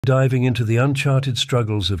diving into the uncharted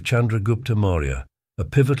struggles of Chandragupta Maurya, a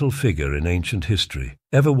pivotal figure in ancient history.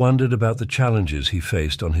 Ever wondered about the challenges he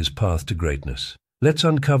faced on his path to greatness? Let's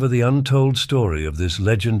uncover the untold story of this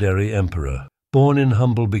legendary emperor. Born in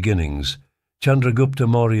humble beginnings, Chandragupta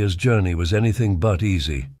Maurya's journey was anything but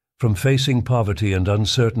easy. From facing poverty and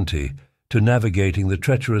uncertainty to navigating the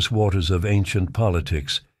treacherous waters of ancient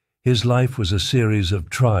politics, his life was a series of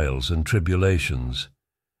trials and tribulations.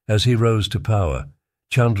 As he rose to power,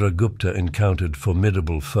 Chandragupta encountered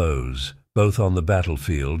formidable foes, both on the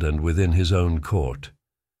battlefield and within his own court.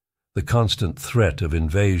 The constant threat of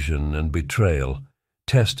invasion and betrayal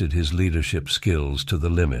tested his leadership skills to the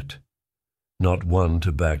limit. Not one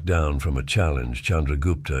to back down from a challenge,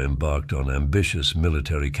 Chandragupta embarked on ambitious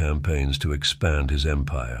military campaigns to expand his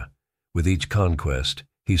empire. With each conquest,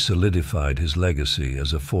 he solidified his legacy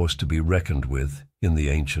as a force to be reckoned with in the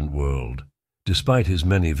ancient world. Despite his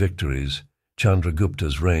many victories,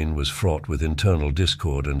 Chandragupta's reign was fraught with internal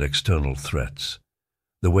discord and external threats.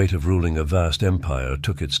 The weight of ruling a vast empire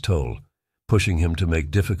took its toll, pushing him to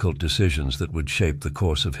make difficult decisions that would shape the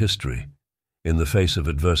course of history. In the face of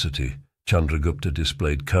adversity, Chandragupta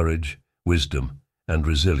displayed courage, wisdom, and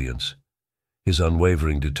resilience. His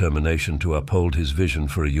unwavering determination to uphold his vision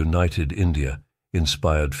for a united India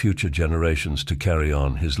inspired future generations to carry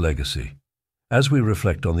on his legacy. As we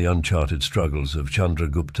reflect on the uncharted struggles of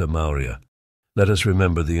Chandragupta Maurya, let us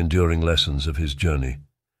remember the enduring lessons of his journey.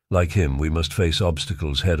 Like him, we must face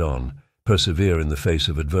obstacles head-on, persevere in the face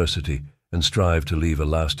of adversity, and strive to leave a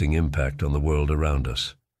lasting impact on the world around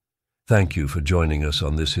us. Thank you for joining us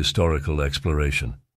on this historical exploration.